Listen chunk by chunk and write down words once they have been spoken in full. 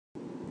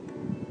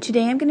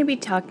Today I'm going to be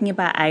talking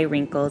about eye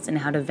wrinkles and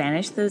how to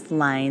vanish those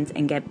lines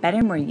and get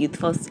better, more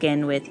youthful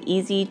skin with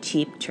easy,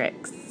 cheap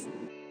tricks.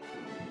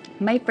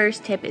 My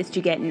first tip is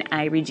to get an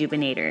Eye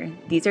Rejuvenator.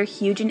 These are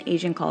huge in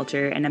Asian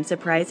culture, and I'm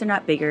surprised they're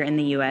not bigger in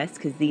the US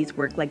because these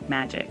work like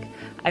magic.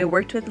 I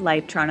worked with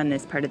Lifetrons on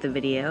this part of the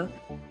video.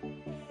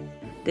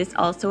 This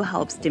also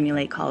helps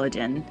stimulate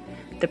collagen.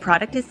 The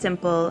product is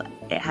simple.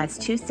 It has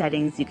two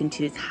settings. You can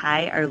choose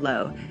high or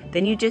low.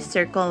 Then you just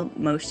circle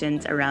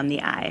motions around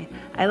the eye.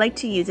 I like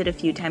to use it a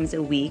few times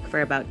a week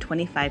for about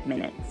 25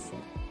 minutes.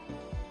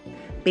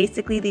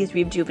 Basically, these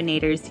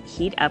rejuvenators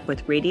heat up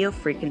with radio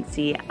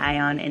frequency,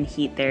 ion, and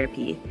heat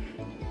therapy.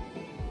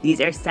 These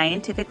are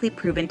scientifically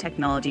proven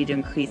technology to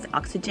increase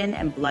oxygen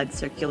and blood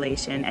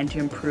circulation and to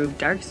improve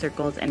dark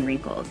circles and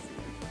wrinkles.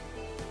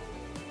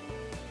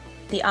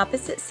 The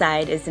opposite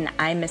side is an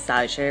eye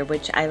massager,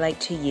 which I like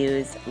to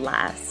use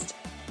last.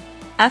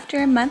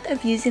 After a month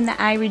of using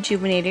the Eye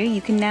Rejuvenator, you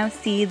can now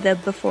see the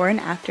before and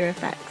after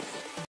effects.